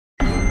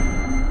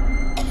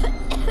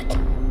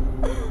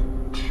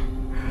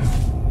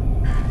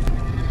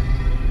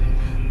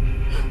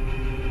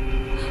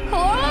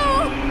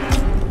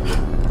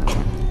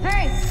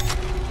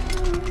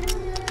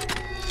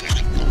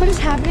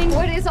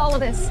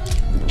this?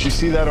 Did you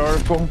see that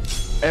article?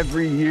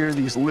 Every year,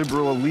 these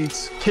liberal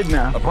elites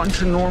kidnap a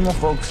bunch of normal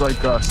folks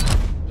like us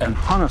and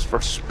hunt us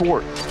for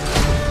sport.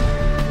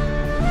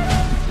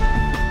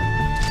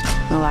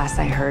 The last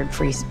I heard,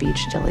 free speech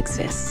still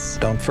exists.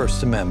 Don't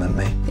First Amendment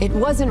me. It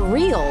wasn't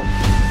real.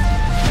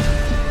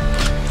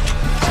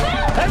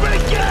 Everybody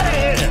get out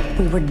of here!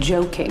 We were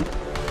joking.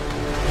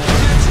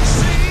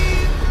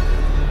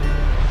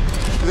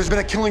 There's been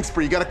a killing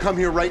spree. You gotta come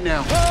here right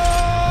now.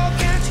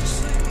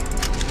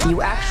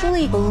 You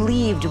actually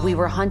believed we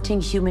were hunting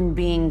human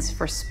beings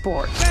for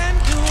sport.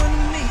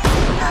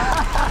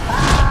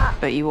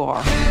 But you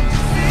are.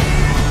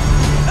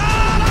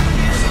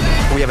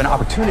 We have an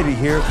opportunity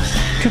here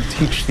to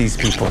teach these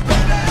people.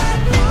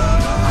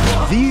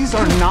 These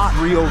are not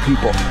real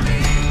people.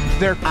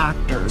 They're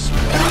actors.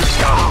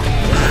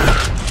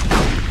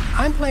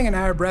 I'm playing an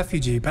Arab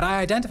refugee, but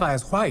I identify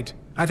as white.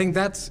 I think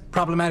that's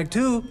problematic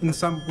too, in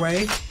some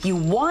way. You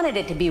wanted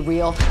it to be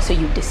real, so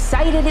you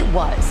decided it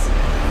was.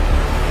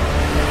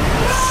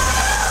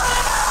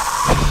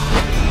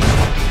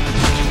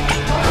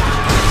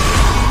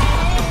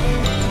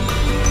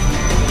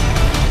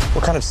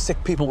 What kind of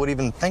sick people would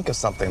even think of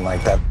something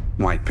like that?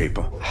 White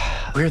people.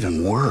 We're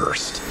the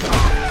worst.